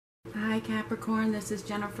Capricorn, this is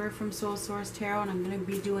Jennifer from Soul Source Tarot, and I'm going to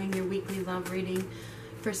be doing your weekly love reading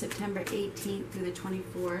for September 18th through the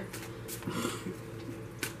 24th.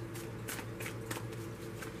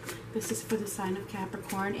 This is for the sign of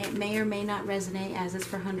Capricorn. It may or may not resonate, as is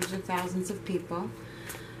for hundreds of thousands of people.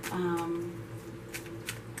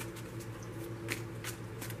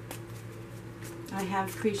 I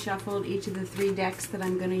have pre-shuffled each of the 3 decks that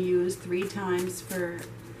I'm going to use 3 times for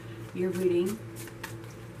your reading.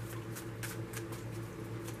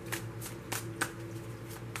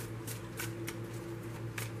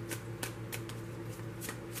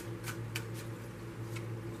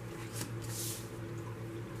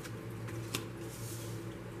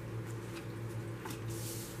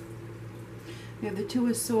 We have the Two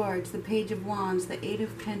of Swords, the Page of Wands, the Eight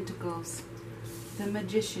of Pentacles, the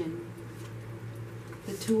Magician,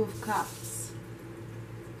 the Two of Cups,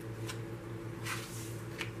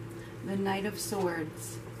 the Knight of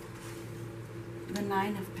Swords, the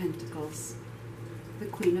Nine of Pentacles, the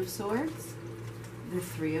Queen of Swords, the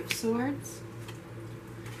Three of Swords,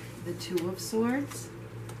 the Two of Swords,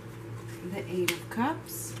 the Eight of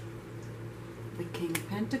Cups, the King of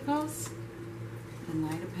Pentacles, the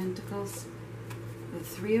Knight of Pentacles, the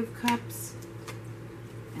Three of Cups,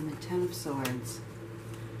 and the Ten of Swords.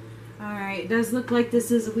 Alright, it does look like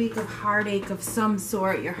this is a week of heartache of some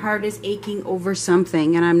sort. Your heart is aching over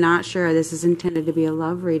something, and I'm not sure. This is intended to be a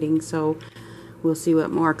love reading, so we'll see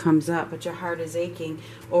what more comes up. But your heart is aching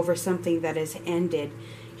over something that has ended.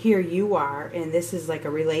 Here you are, and this is like a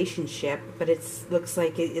relationship, but it looks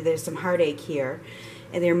like there's some heartache here.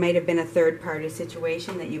 And there might have been a third-party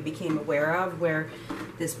situation that you became aware of where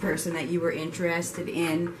this person that you were interested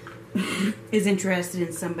in is interested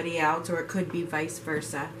in somebody else, or it could be vice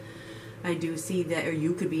versa. I do see that, or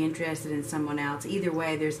you could be interested in someone else. Either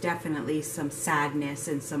way, there's definitely some sadness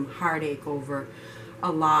and some heartache over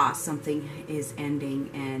a loss. Something is ending,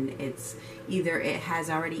 and it's either it has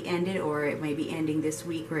already ended, or it may be ending this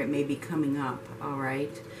week, or it may be coming up, all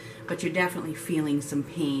right? But you're definitely feeling some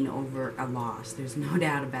pain over a loss. There's no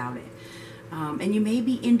doubt about it. And you may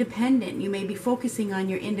be independent. You may be focusing on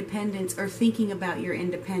your independence, or thinking about your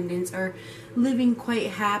independence, or living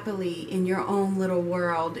quite happily in your own little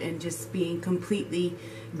world and just being completely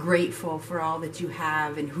grateful for all that you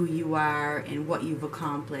have and who you are and what you've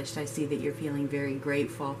accomplished. I see that you're feeling very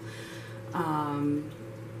grateful.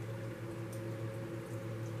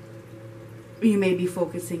 You may be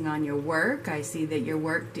focusing on your work. I see that your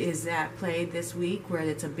work is at play this week, where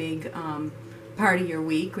it's a big part of your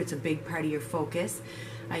week, or it's a big part of your focus.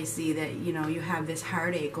 I see that, you know, you have this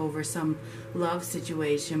heartache over some love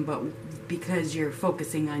situation, but because you're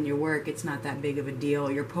focusing on your work, it's not that big of a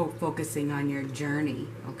deal. You're focusing on your journey,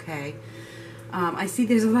 okay? I see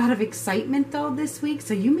there's a lot of excitement, though, this week,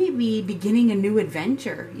 so you may be beginning a new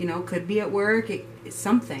adventure. You know, could be at work,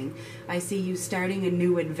 something. I see you starting a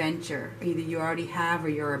new adventure. Either you already have, or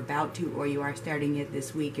you're about to, or you are starting it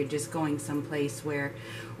this week. You're just going someplace where,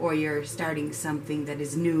 or you're starting something that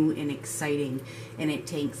is new and exciting, and it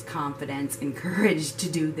takes confidence and courage to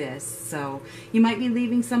do this. So you might be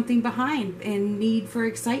leaving something behind in need for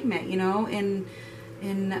excitement, you know,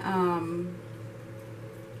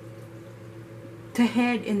 to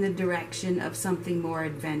head in the direction of something more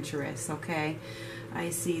adventurous, okay? I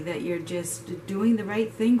see that you're just doing the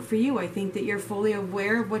right thing for you. I think that you're fully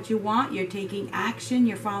aware of what you want. You're taking action.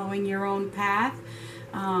 You're following your own path.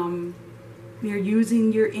 You're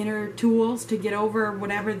using your inner tools to get over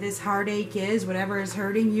whatever this heartache is, whatever is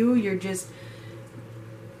hurting you. You're just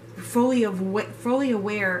fully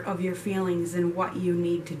aware of your feelings and what you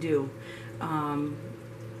need to do.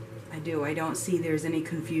 I don't see there's any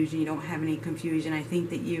confusion. You don't have any confusion. I think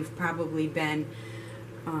that you've probably been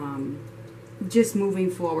just moving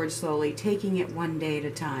forward slowly, taking it one day at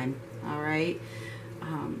a time, all right?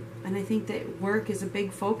 And I think that work is a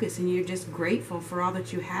big focus, and you're just grateful for all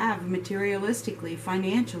that you have materialistically,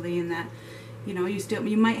 financially, and that, you know,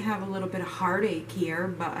 you might have a little bit of heartache here,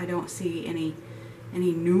 but I don't see any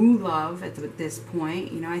new love at this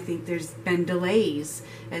point. You know, I think there's been delays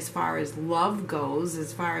as far as love goes,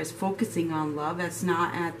 as far as focusing on love. That's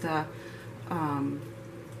not at the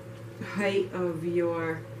height of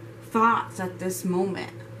your thoughts at this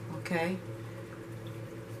moment, okay?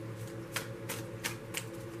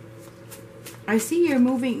 I see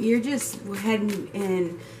you're just heading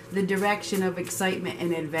in the direction of excitement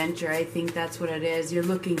and adventure. I think that's what it is. You're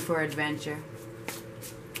looking for adventure.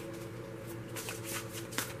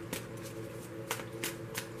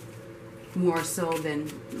 More so than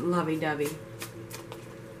lovey-dovey.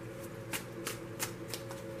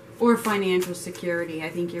 Or financial security. I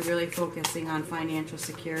think you're really focusing on financial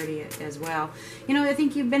security as well. You know, I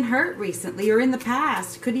think you've been hurt recently or in the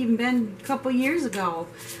past. Could even been a couple years ago,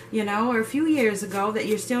 you know, or a few years ago that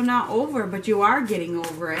you're still not over, but you are getting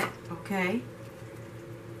over it, okay?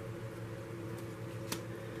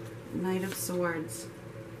 Knight of Swords.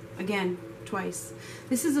 Again, twice.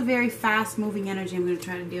 This is a very fast-moving energy. I'm going to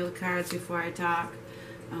try to deal the cards before I talk.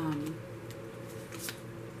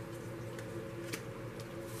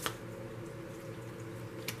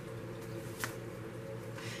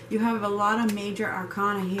 You have a lot of major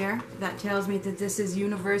arcana here. That tells me that this is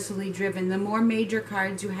universally driven. The more major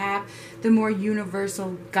cards you have, the more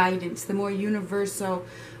universal guidance, the more universal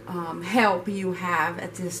help you have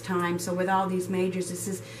at this time. So with all these majors, this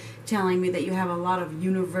is telling me that you have a lot of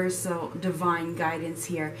universal divine guidance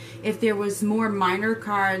here. If there was more minor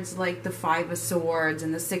cards like the Five of Swords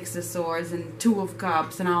and the Six of Swords and Two of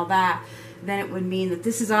Cups and all that, then it would mean that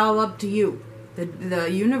this is all up to you. The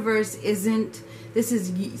universe isn't, this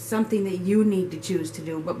is something that you need to choose to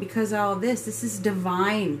do. But because all of this is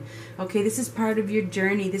divine. Okay, this is part of your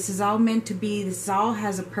journey. This is all meant to be. This all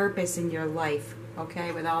has a purpose in your life.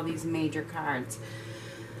 Okay, with all these major cards.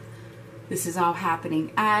 This is all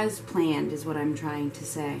happening as planned is what I'm trying to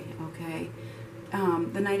say. Okay.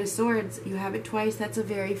 The Knight of Swords, you have it twice. That's a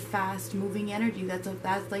very fast moving energy.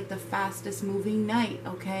 That's like the fastest moving knight.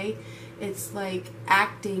 Okay. It's like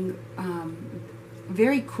acting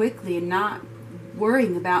very quickly and not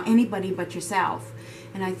worrying about anybody but yourself.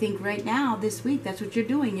 And I think right now, this week, that's what you're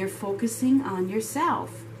doing. You're focusing on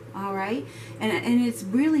yourself. All right. And it's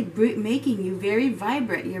really making you very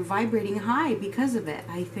vibrant. You're vibrating high because of it.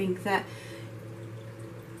 I think that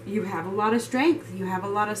you have a lot of strength. You have a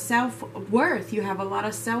lot of self-worth. You have a lot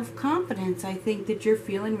of self-confidence. I think that you're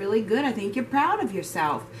feeling really good. I think you're proud of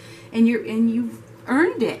yourself. And you've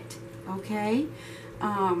earned it. Okay?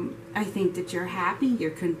 I think that you're happy. You're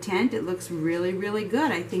content. It looks really, really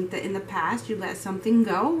good. I think that in the past you let something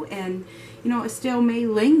go and, you know, it still may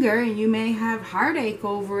linger and you may have heartache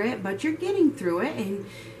over it, but you're getting through it. And,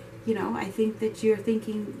 you know, I think that you're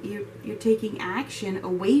thinking, you're taking action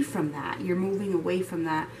away from that. You're moving away from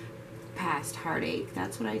that past heartache.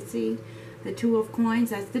 That's what I see. The Two of Coins,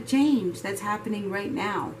 that's the change that's happening right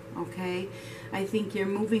now, okay? I think you're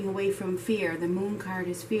moving away from fear. The Moon card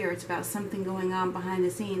is fear. It's about something going on behind the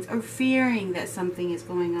scenes or fearing that something is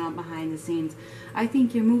going on behind the scenes. I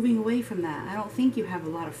think you're moving away from that. I don't think you have a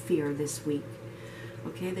lot of fear this week,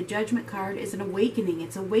 okay? The Judgment card is an awakening.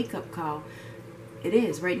 It's a wake-up call. It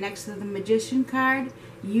is. Right next to the Magician card,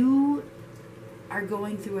 you are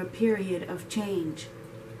going through a period of change.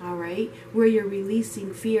 All right, where you're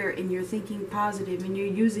releasing fear and you're thinking positive and you're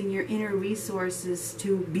using your inner resources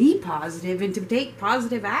to be positive and to take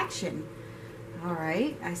positive action. All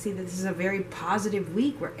right, I see that this is a very positive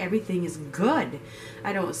week where everything is good.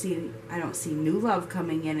 I don't see new love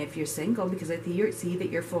coming in if you're single, because I see that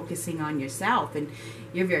you're focusing on yourself and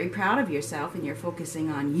you're very proud of yourself and you're focusing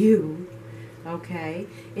on you. Okay,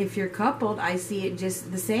 if you're coupled, I see it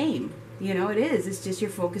just the same. You know, it is. It's just you're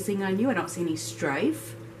focusing on you. I don't see any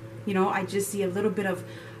strife. You know, I just see a little bit of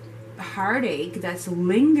heartache that's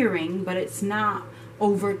lingering, but it's not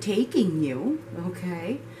overtaking you,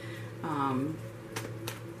 okay? We're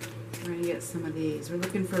going to get some of these. We're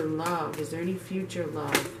looking for love. Is there any future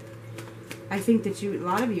love? I think that a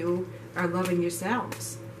lot of you are loving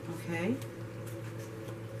yourselves, okay?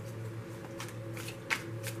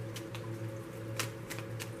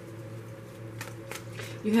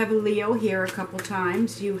 You have a Leo here a couple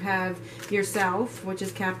times. You have yourself, which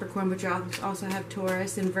is Capricorn, but you also have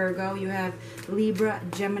Taurus and Virgo. You have Libra,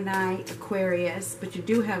 Gemini, Aquarius, but you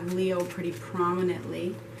do have Leo pretty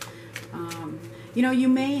prominently. You know, you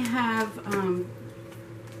may have,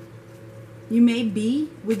 you may be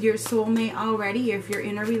with your soulmate already if you're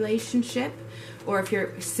in a relationship, or if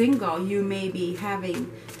you're single, you may be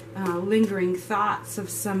having lingering thoughts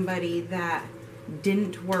of somebody that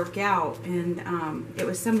didn't work out, and it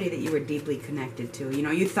was somebody that you were deeply connected to. You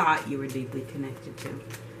know, you thought you were deeply connected to,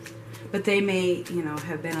 but they may, you know,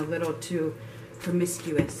 have been a little too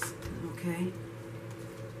promiscuous, okay?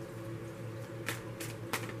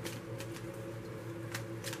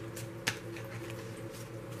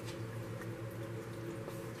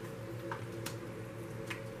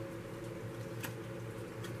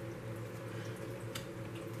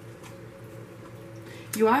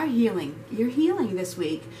 You are healing. You're healing this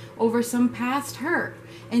week over some past hurt.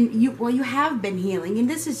 And you have been healing, and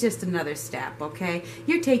this is just another step, okay?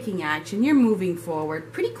 You're taking action. You're moving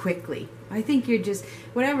forward pretty quickly. I think you're just,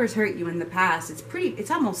 whatever's hurt you in the past,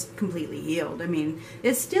 it's almost completely healed. I mean,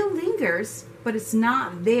 it still lingers, but it's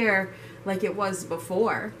not there like it was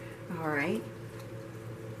before, All right.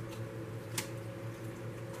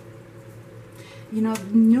 You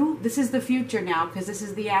know, this is the future now, because this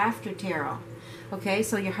is the after tarot. Okay,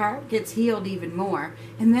 so your heart gets healed even more.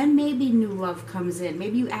 And then maybe new love comes in.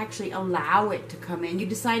 Maybe you actually allow it to come in. You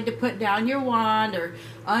decide to put down your wand or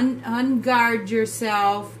unguard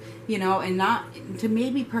yourself, you know, and not to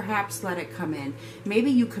maybe perhaps let it come in.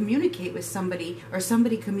 Maybe you communicate with somebody, or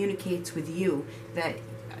somebody communicates with you that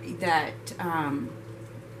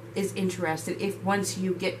is interested, if once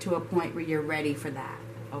you get to a point where you're ready for that.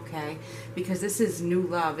 Okay, because this is new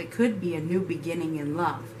love. It could be a new beginning in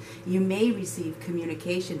love. You may receive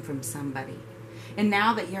communication from somebody. And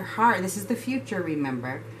now that your heart, this is the future,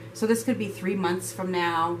 remember. So this could be 3 months from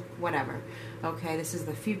now, whatever. Okay, this is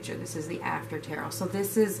the future. This is the after tarot. So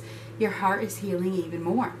this is, your heart is healing even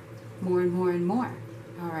more. More and more and more.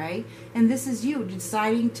 All right? And this is you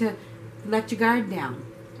deciding to let your guard down.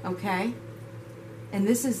 Okay? And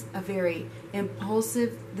this is a very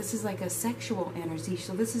impulsive, this is like a sexual energy.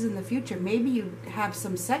 So this is in the future. Maybe you have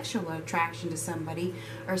some sexual attraction to somebody,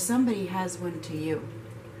 or somebody has one to you.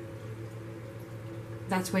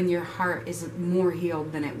 That's when your heart is more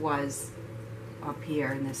healed than it was up here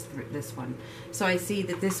in this one. So I see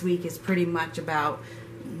that this week is pretty much about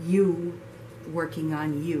you working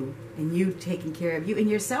on you, and you taking care of you, and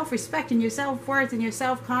your self-respect and your self-worth and your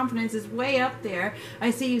self-confidence is way up there.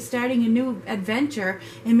 I see you starting a new adventure,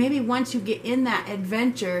 and maybe once you get in that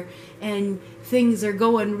adventure and things are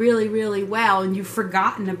going really, really well, and you've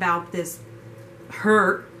forgotten about this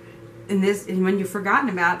hurt and when you've forgotten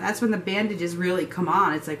about it, that's when the bandages really come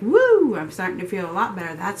on. It's like, woo, I'm starting to feel a lot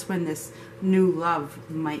better. That's when this new love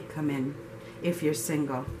might come in, if you're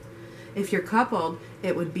single. If you're coupled,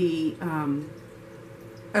 it would be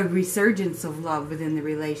a resurgence of love within the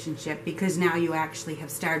relationship, because now you actually have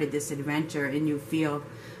started this adventure and you feel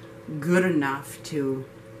good enough to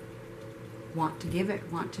want to give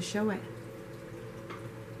it, want to show it.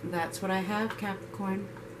 That's what I have, Capricorn.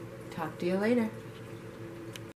 Talk to you later.